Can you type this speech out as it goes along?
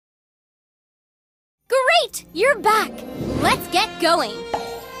Great! You're back! Let's get going!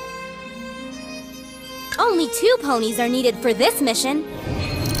 Only 2 ponies are needed for this mission.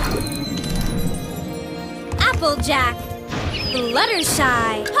 Applejack,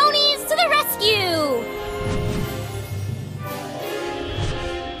 Fluttershy, ponies to the rescue!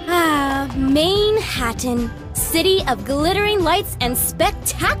 Manhattan, city of glittering lights and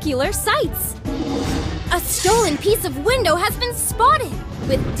spectacular sights. A stolen piece of window has been spotted.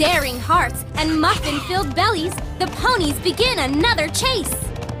 With daring hearts and muffin-filled bellies, the ponies begin another chase.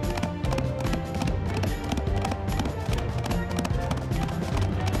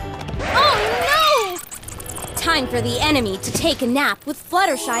 Oh no! Time for the enemy to take a nap with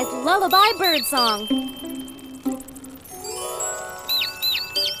Fluttershy's lullaby birdsong.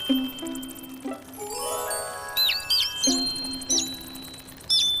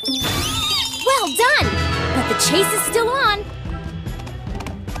 Well done! But the chase is still on.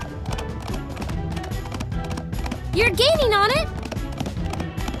 You're gaining on it.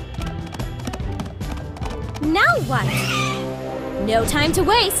 Now what? No time to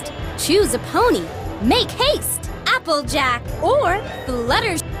waste. Choose a pony. Make haste. Applejack or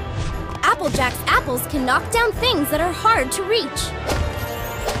Fluttershy. Applejack's apples can knock down things that are hard to reach.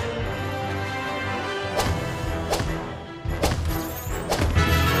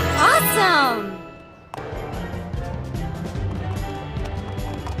 Awesome!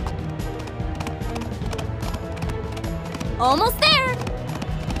 Almost there!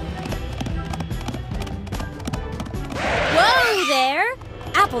 Whoa there!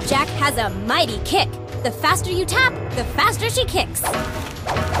 Applejack has a mighty kick. The faster you tap, the faster she kicks.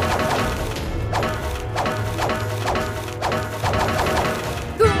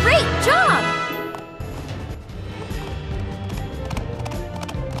 Great job!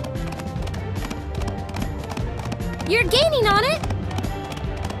 You're gaining on it!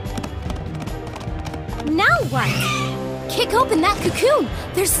 Now what? Kick open that cocoon!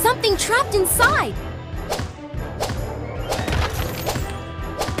 There's something trapped inside!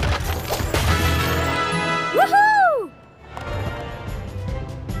 Woohoo!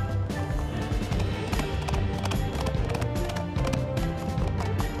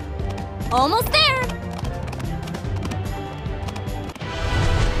 Almost there!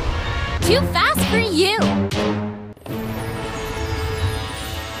 Too fast for you!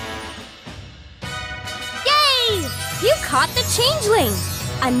 You caught the changeling!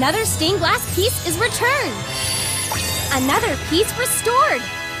 Another stained glass piece is returned! Another piece restored!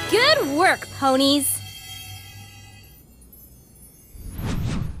 Good work, ponies!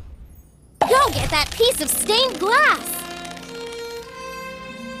 Go get that piece of stained glass!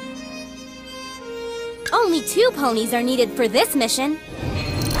 Only 2 ponies are needed for this mission.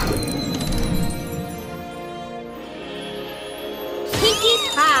 Pinkie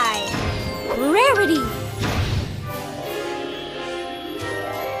Pie! Rarity!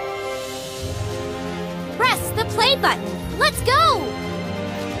 Press the play button. Let's go!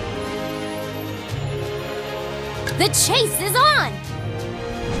 The chase is on!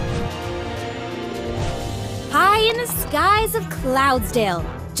 High in the skies of Cloudsdale.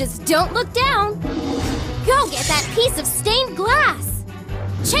 Just don't look down. Go get that piece of stained glass.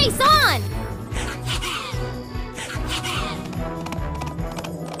 Chase on!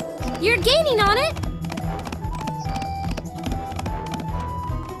 You're gaining on it.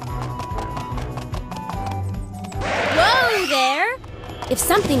 Whoa there! If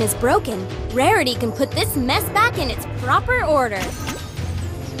something is broken, Rarity can put this mess back in its proper order.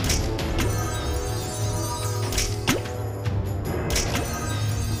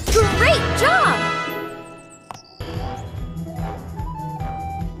 Great job!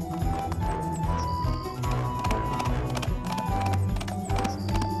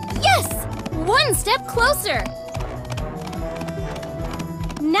 Yes! One step closer!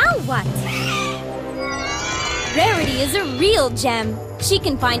 Now what? Rarity is a real gem. She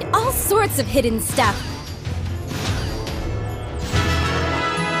can find all sorts of hidden stuff.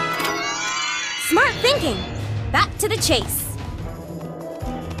 Smart thinking! Back to the chase.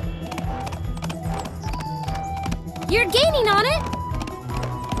 You're gaining on it!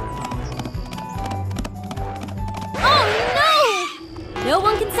 Oh no! No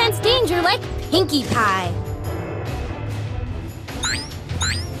one can sense danger like Pinkie Pie.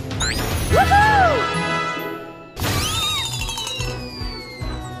 Woohoo!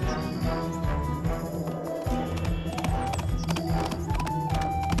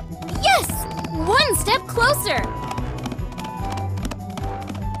 One step closer!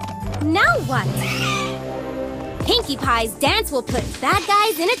 Now what? Pinkie Pie's dance will put bad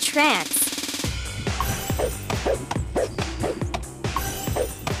guys in a trance.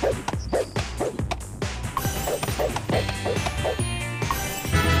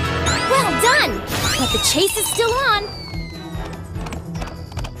 The chase is still on.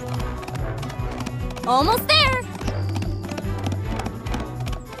 Almost there.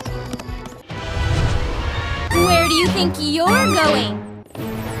 Where do you think you're going?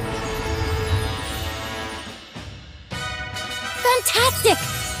 Fantastic!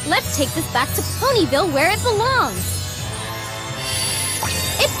 Let's take this back to Ponyville where it belongs.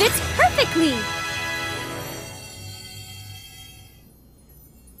 It fits perfectly.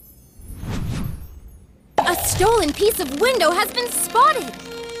 A stolen piece of window has been spotted.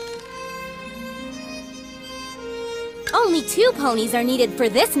 Only 2 ponies are needed for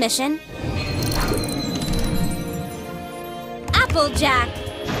this mission. Applejack,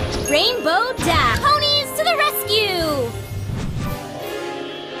 Rainbow Dash, ponies to the rescue!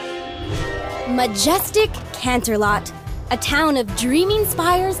 Majestic Canterlot, a town of dreaming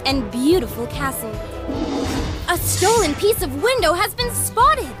spires and beautiful castles. A stolen piece of window has been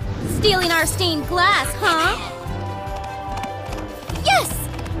spotted. Stealing our stained glass, huh? Yes!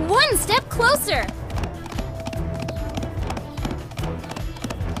 1 step closer.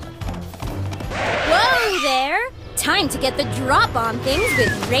 Whoa there! Time to get the drop on things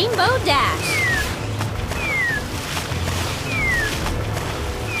with Rainbow Dash.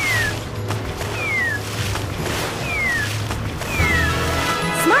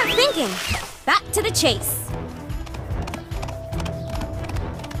 Smart thinking. Back to the chase.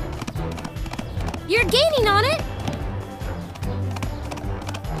 You're gaining on it.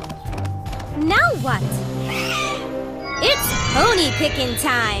 Now what? It's pony picking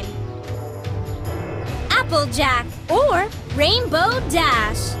time. Applejack or Rainbow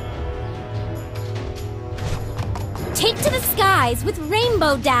Dash. Take to the skies with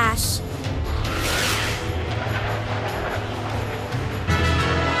Rainbow Dash.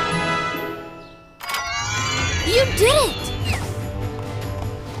 You did it!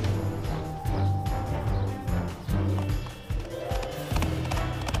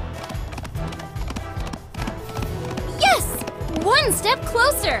 Yes! 1 step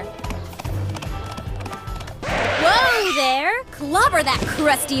closer! Whoa there! Clobber that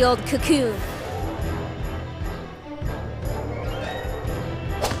crusty old cocoon!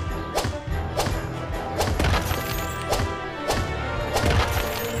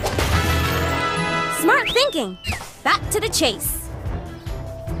 Smart thinking! Back to the chase!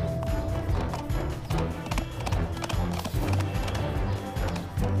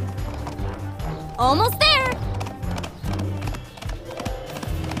 Almost there!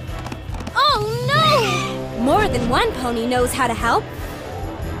 Oh no! More than 1 pony knows how to help.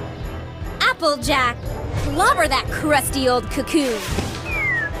 Applejack, clobber that crusty old cocoon!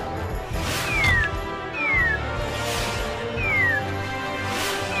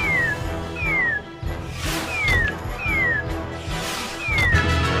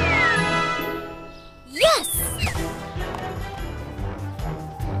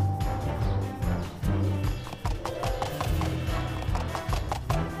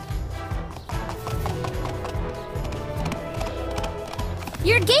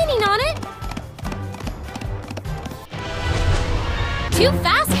 You're gaining on it! Too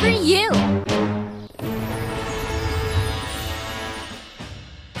fast for you!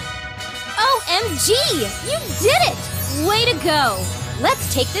 OMG! You did it! Way to go!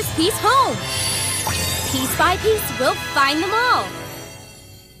 Let's take this piece home! Piece by piece, we'll find them all!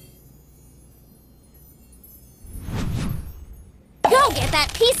 Go get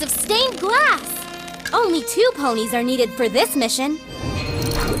that piece of stained glass! Only 2 ponies are needed for this mission.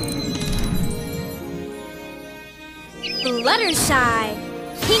 Fluttershy,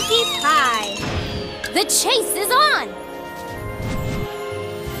 Pinkie Pie. The chase is on!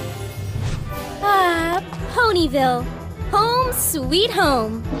 Ponyville. Home sweet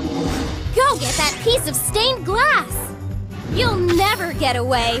home. Go get that piece of stained glass. You'll never get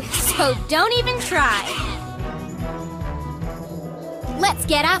away, so don't even try. Let's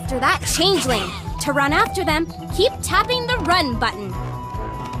get after that changeling. To run after them, keep tapping the run button.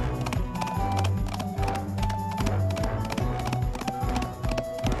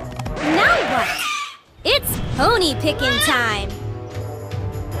 Now what? It's pony picking time.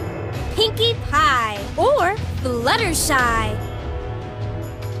 Pinkie Pie or Fluttershy.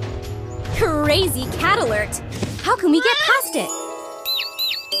 Crazy Cat Alert. How can we get past it?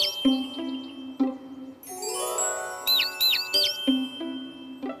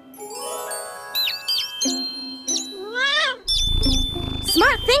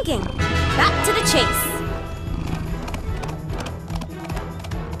 Smart thinking. Back to the chase.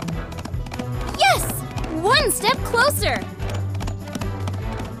 Yes! 1 step closer.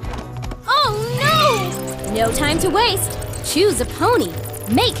 Oh no! No time to waste. Choose a pony.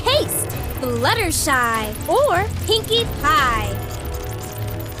 Make haste. Fluttershy or Pinkie Pie.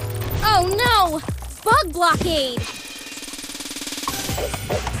 Oh no! Bug blockade!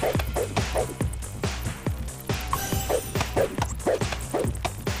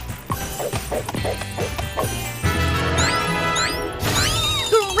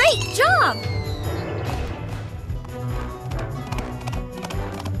 Great job!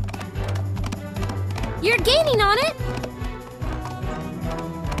 You're gaining on it!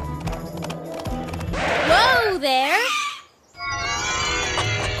 Whoa there!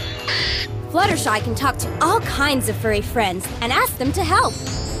 Fluttershy can talk to all kinds of furry friends and ask them to help.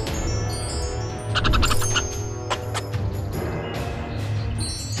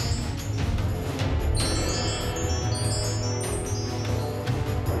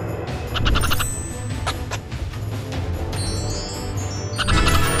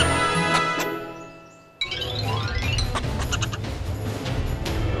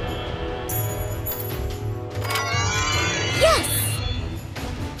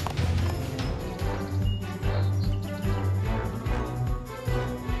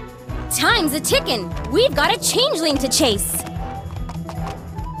 Time's a-tickin'! We've got a changeling to chase!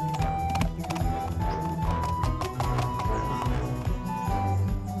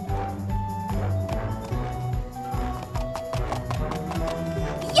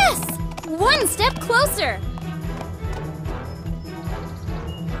 Yes! One step closer!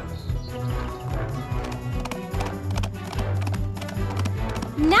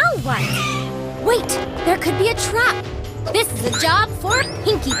 Now what? Wait! There could be a trap! This is a job for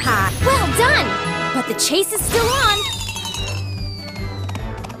Pinkie Pie. Well done! But the chase is still on.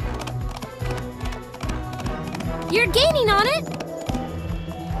 You're gaining on it.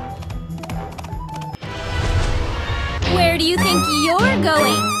 Where do you think you're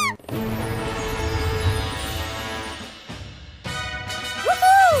going?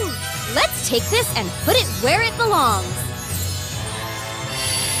 Woohoo! Let's take this and put it where it belongs.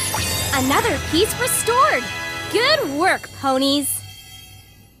 Another piece restored. Good work, ponies!